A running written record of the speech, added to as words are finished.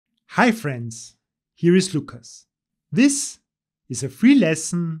Hi friends, here is Lucas. This is a free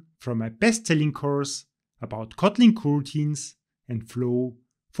lesson from my best-selling course about Kotlin coroutines and Flow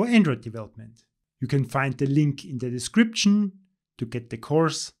for Android development. You can find the link in the description to get the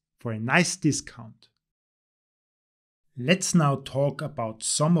course for a nice discount. Let's now talk about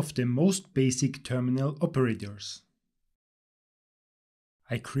some of the most basic terminal operators.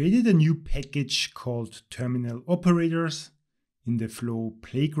 I created a new package called terminal operators in the Flow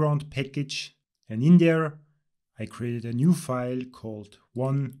playground package, and in there I created a new file called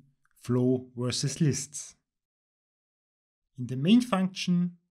Flow versus lists. In the main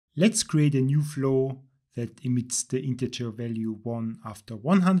function, let's create a new flow that emits the integer value 1 after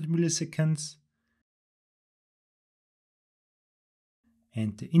 100 milliseconds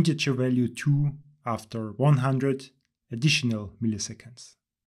and the integer value 2 after 100 additional milliseconds.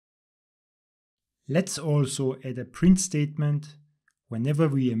 Let's also add a print statement whenever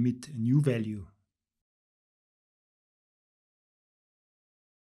we emit a new value.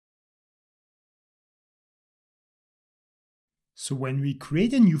 So when we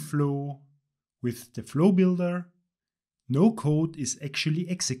create a new flow with the flow builder, no code is actually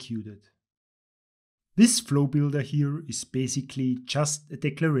executed. This flow builder here is basically just a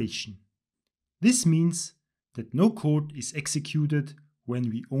declaration. This means that no code is executed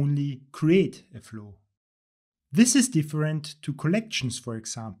when we only create a flow. This is different to collections, for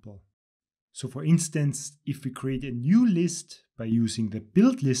example. So for instance, if we create a new list by using the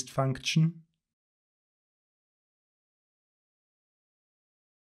build list function,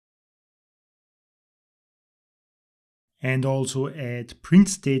 and also add print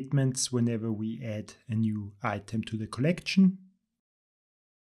statements whenever we add a new item to the collection.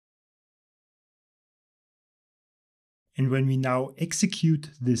 And when we now execute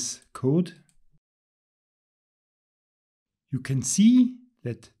this code, you can see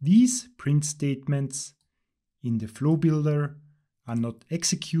that these print statements in the flow builder are not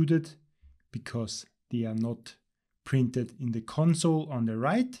executed because they are not printed in the console on the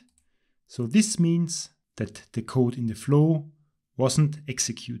right. So this means that the code in the flow wasn't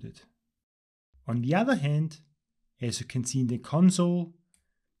executed. On the other hand, as you can see in the console,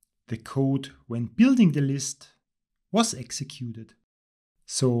 the code when building the list was executed.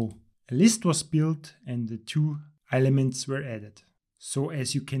 So a list was built and the two elements were added. So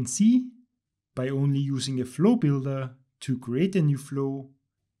as you can see, by only using a flow builder to create a new flow,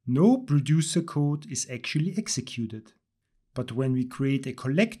 no producer code is actually executed. But when we create a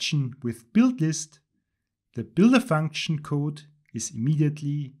collection with build list, the builder function code is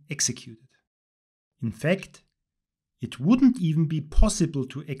immediately executed. In fact, it wouldn't even be possible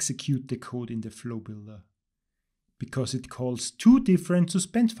to execute the code in the flow builder, because it calls two different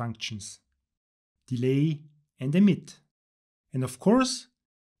suspend functions, delay and emit. And of course,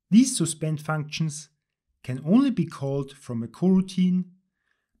 these suspend functions can only be called from a coroutine,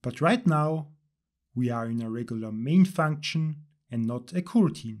 but right now we are in a regular main function and not a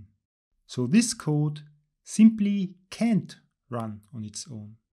coroutine. So this code simply can't run on its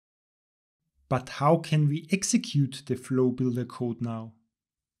own. But how can we execute the flow builder code now?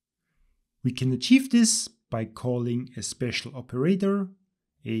 We can achieve this by calling a special operator,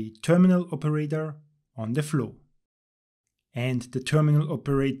 a terminal operator, on the flow. And the terminal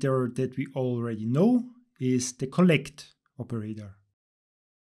operator that we already know is the collect operator.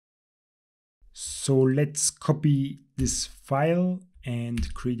 So let's copy this file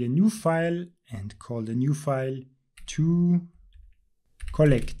and create a new file and call the new file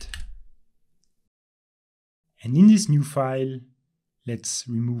toCollect. And in this new file, let's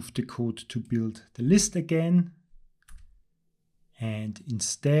remove the code to build the list again. And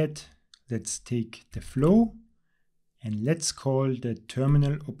instead, let's take the flow and let's call the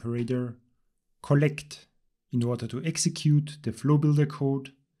terminal operator collect in order to execute the flow builder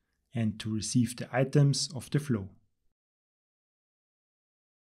code and to receive the items of the flow.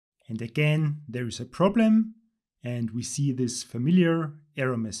 And again, there is a problem and we see this familiar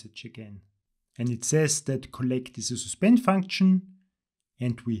error message again. And it says that collect is a suspend function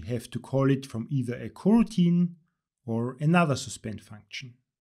and we have to call it from either a coroutine or another suspend function.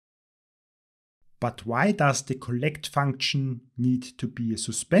 But why does the collect function need to be a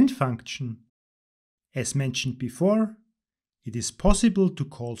suspend function? As mentioned before, it is possible to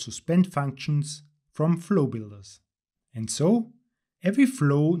call suspend functions from flow builders. And so, every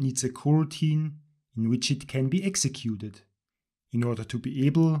flow needs a coroutine in which it can be executed in order to be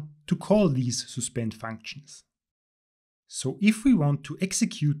able to call these suspend functions. So if we want to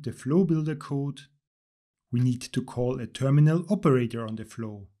execute the flow builder code, we need to call a terminal operator on the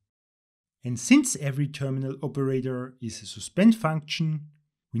flow. And since every terminal operator is a suspend function,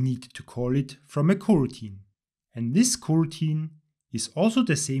 we need to call it from a coroutine. And this coroutine is also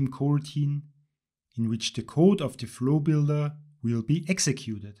the same coroutine in which the code of the flow builder will be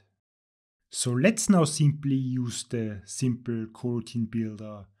executed. So let's now simply use the simple coroutine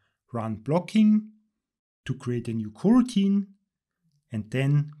builder run blocking to create a new coroutine and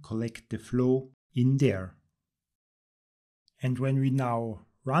then collect the flow in there. And when we now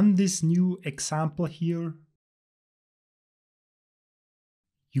run this new example here,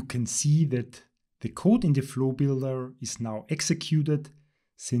 you can see that the code in the flow builder is now executed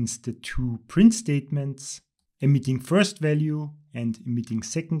since the two print statements, emitting first value and emitting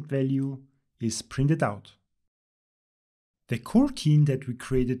second value, is printed out. The coroutine that we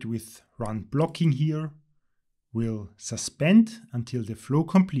created with run blocking here will suspend until the flow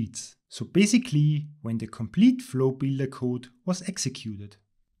completes. So basically when the complete flow builder code was executed.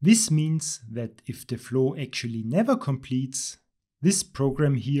 This means that if the flow actually never completes, this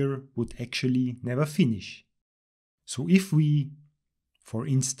program here would actually never finish. So if we, for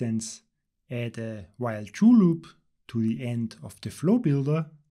instance, add a while true loop to the end of the flow builder,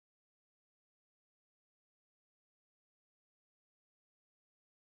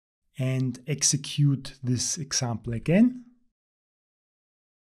 and execute this example again,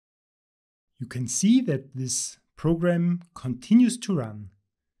 you can see that this program continues to run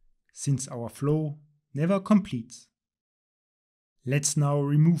since our flow never completes. Let's now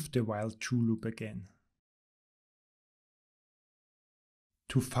remove the while true loop again.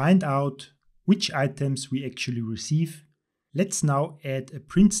 To find out which items we actually receive, let's now add a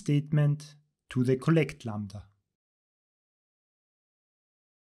print statement to the collect lambda.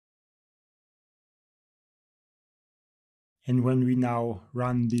 And when we now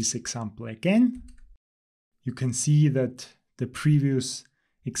run this example again, you can see that the previous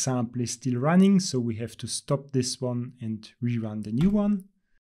example is still running, so we have to stop this one and rerun the new one.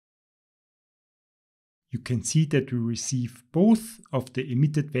 You can see that we receive both of the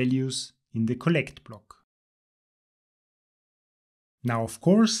emitted values in the collect block. Now, of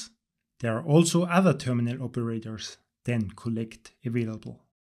course, there are also other terminal operators than collect available.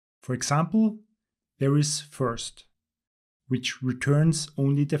 For example, there is first, which returns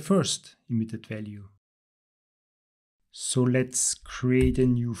only the first emitted value. So let's create a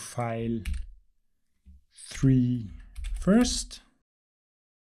new file 3first.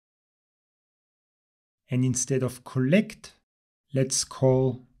 And instead of collect, let's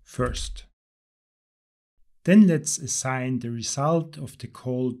call first. Then let's assign the result of the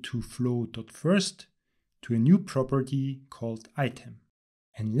call to flow.first to a new property called item.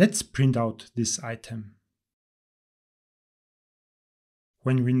 And let's print out this item.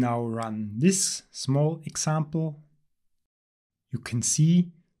 When we now run this small example, you can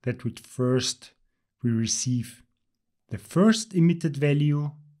see that with first we receive the first emitted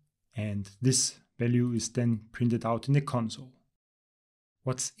value, and this value is then printed out in the console.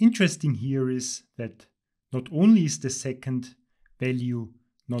 What's interesting here is that not only is the second value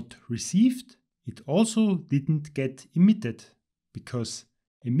not received, it also didn't get emitted, because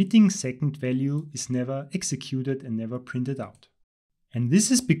emitting second value is never executed and never printed out. And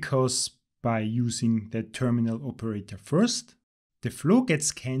this is because by using the terminal operator first, the flow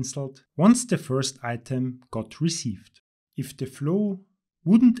gets cancelled once the first item got received. If the flow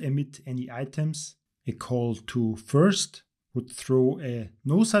wouldn't emit any items, a call to first would throw a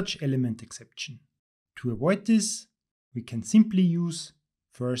no such element exception. To avoid this, we can simply use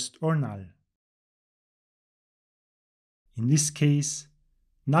first or null. In this case,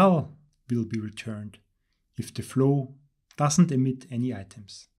 null will be returned if the flow doesn't emit any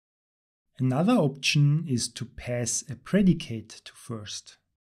items. Another option is to pass a predicate to first.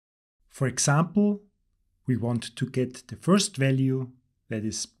 For example, we want to get the first value that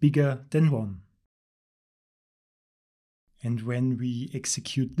is bigger than 1. And when we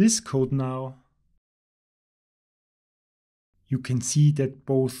execute this code now, you can see that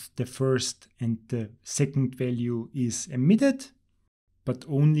both the first and the second value is emitted, but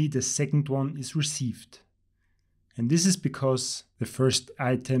only the second one is received. And this is because the first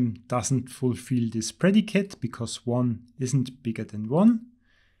item doesn't fulfill this predicate, because 1 isn't bigger than 1,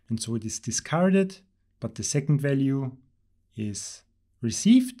 and so it is discarded, but the second value is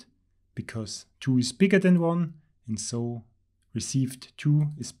received because 2 is bigger than 1, and so received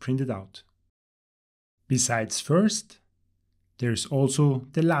 2 is printed out. Besides first, there is also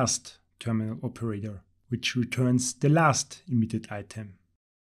the last terminal operator, which returns the last emitted item.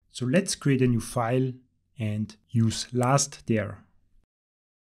 So let's create a new file and use last there.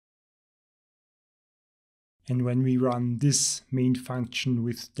 And when we run this main function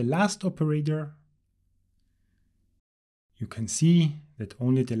with the last operator, you can see that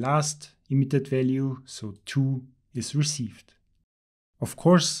only the last emitted value, so 2, is received. Of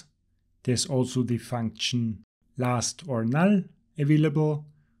course, there's also the function last or null available,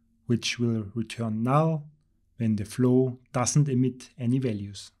 which will return null when the flow doesn't emit any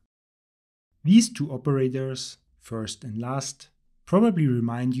values. These two operators, first and last, probably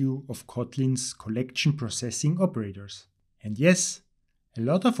remind you of Kotlin's collection processing operators. And yes, a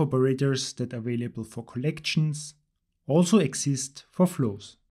lot of operators that are available for collections also exist for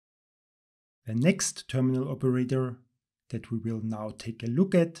flows. The next terminal operator that we will now take a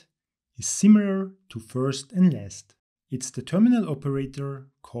look at is similar to first and last. It's the terminal operator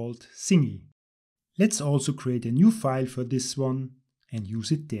called single. Let's also create a new file for this one and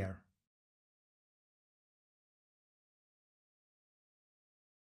use it there.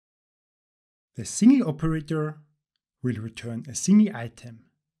 The single operator will return a single item,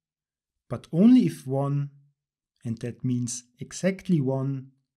 but only if one, and that means exactly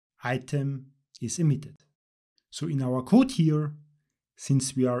one, item is emitted. So in our code here,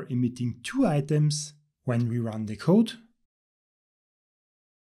 since we are emitting 2 items, when we run the code,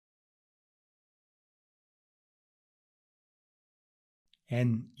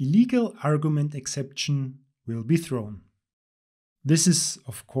 an illegal argument exception will be thrown. This is,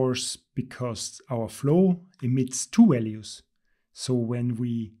 of course, because our flow emits 2 values. So when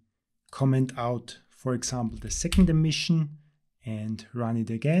we comment out, for example, the second emission and run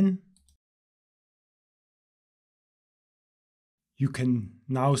it again, you can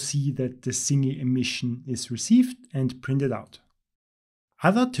now see that the single emission is received and printed out.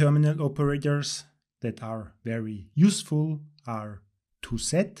 Other terminal operators that are very useful are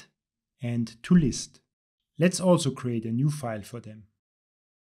toSet and toList. Let's also create a new file for them.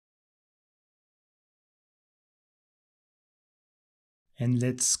 And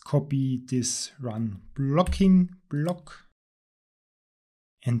let's copy this run blocking block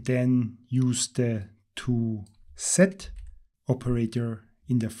and then use the toSet operator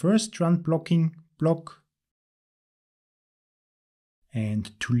in the first run blocking block and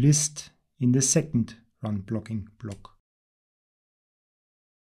toList in the second run blocking block.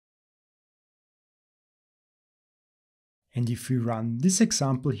 And if we run this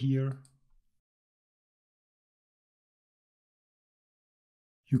example here,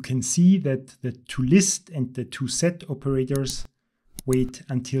 you can see that the toList and the toSet operators wait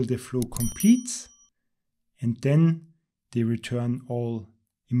until the flow completes, and then they return all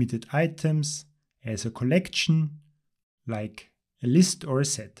emitted items as a collection, like a list or a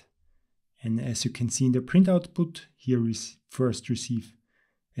set. And as you can see in the print output, here we first receive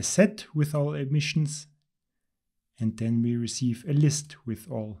a set with all emissions, and then we receive a list with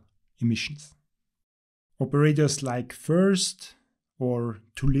all emissions. Operators like first or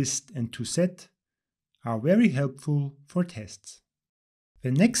toList and toSet are very helpful for tests.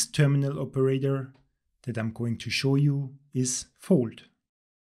 The next terminal operator that I'm going to show you is fold.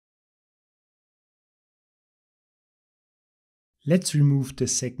 Let's remove the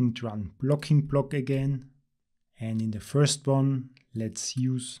second run blocking block again, and in the first one, let's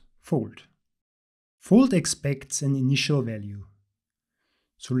use fold. Fold expects an initial value.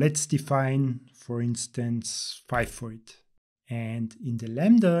 So let's define, for instance, 5 for it. And in the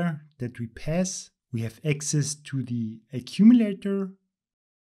lambda that we pass, we have access to the accumulator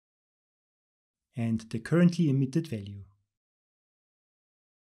and the currently emitted value.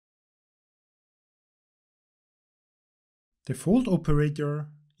 The fold operator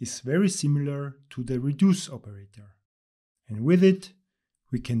is very similar to the reduce operator. And with it,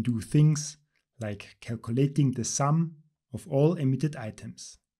 we can do things like calculating the sum of all emitted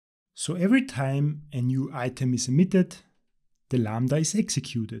items. So every time a new item is emitted, the lambda is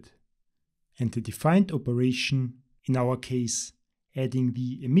executed, and the defined operation, in our case, adding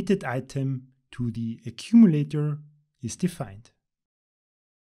the emitted item to the accumulator, is defined.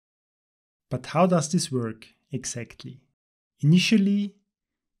 But how does this work exactly? Initially,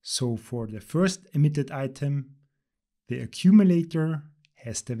 so for the first emitted item, the accumulator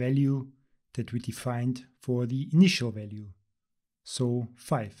has the value that we defined for the initial value, so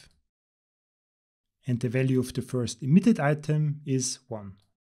 5. And the value of the first emitted item is 1.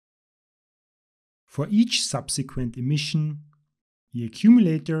 For each subsequent emission, the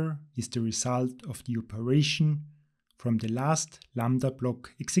accumulator is the result of the operation from the last lambda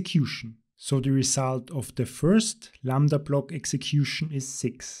block execution. So the result of the first lambda block execution is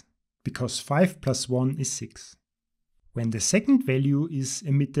 6, because 5 plus 1 is 6. When the second value is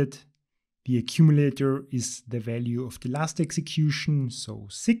emitted, the accumulator is the value of the last execution, so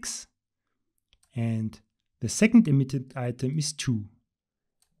 6, and the second emitted item is 2.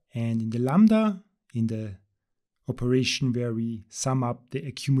 And in the lambda, in the operation where we sum up the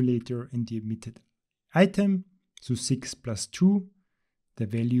accumulator and the emitted item. So 6 plus 2, the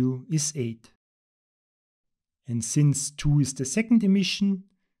value is 8. And since 2 is the second emission,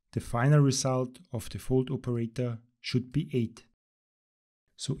 the final result of the fold operator should be 8.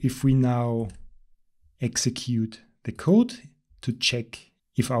 So if we now execute the code to check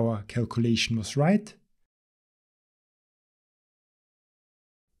if our calculation was right,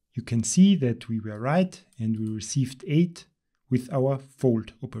 you can see that we were right and we received 8 with our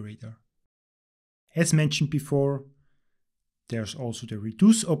fold operator. As mentioned before, there's also the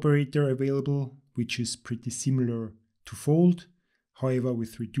reduce operator available, which is pretty similar to fold. However,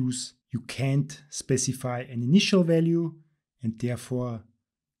 with reduce, you can't specify an initial value, and therefore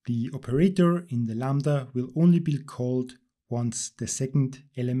the operator in the lambda will only be called once the second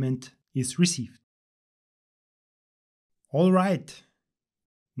element is received. All right,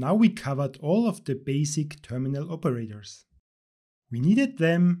 now we covered all of the basic terminal operators. We needed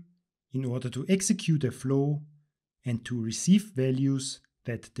them in order to execute a flow and to receive values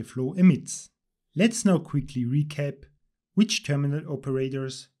that the flow emits. Let's now quickly recap which terminal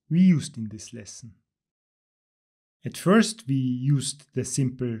operators we used in this lesson. At first, we used the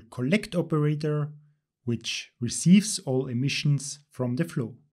simple collect operator, which receives all emissions from the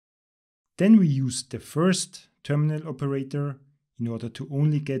flow. Then we used the first terminal operator in order to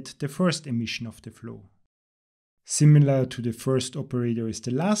only get the first emission of the flow. Similar to the first operator is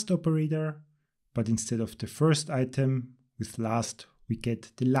the last operator, but instead of the first item with last, we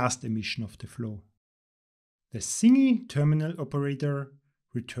get the last emission of the flow. The single terminal operator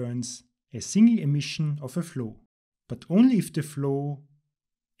returns a single emission of a flow, but only if the flow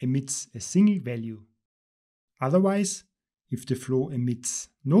emits a single value. Otherwise, if the flow emits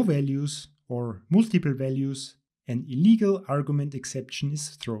no values or multiple values, an illegal argument exception is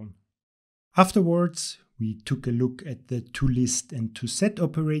thrown. Afterwards, we took a look at the toList and toSet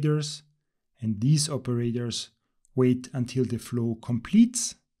operators, and these operators wait until the flow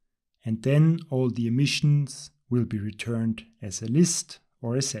completes, and then all the emissions will be returned as a list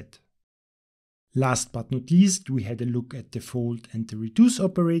or a set. Last but not least, we had a look at the fold and the reduce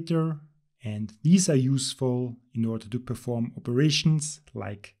operator, and these are useful in order to perform operations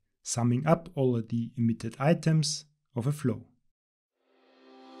like summing up all of the emitted items of a flow.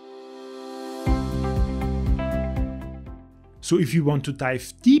 So if you want to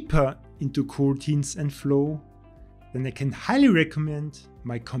dive deeper into coroutines and flow, then I can highly recommend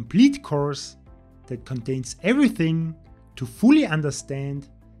my complete course that contains everything to fully understand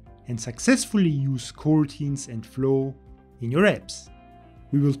and successfully use coroutines and flow in your apps.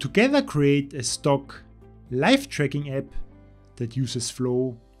 We will together create a stock live tracking app that uses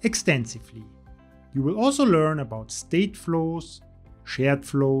flow extensively. You will also learn about state flows, shared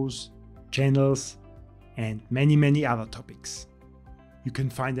flows, channels, and many other topics. You can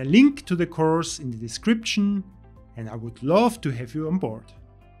find a link to the course in the description, and I would love to have you on board.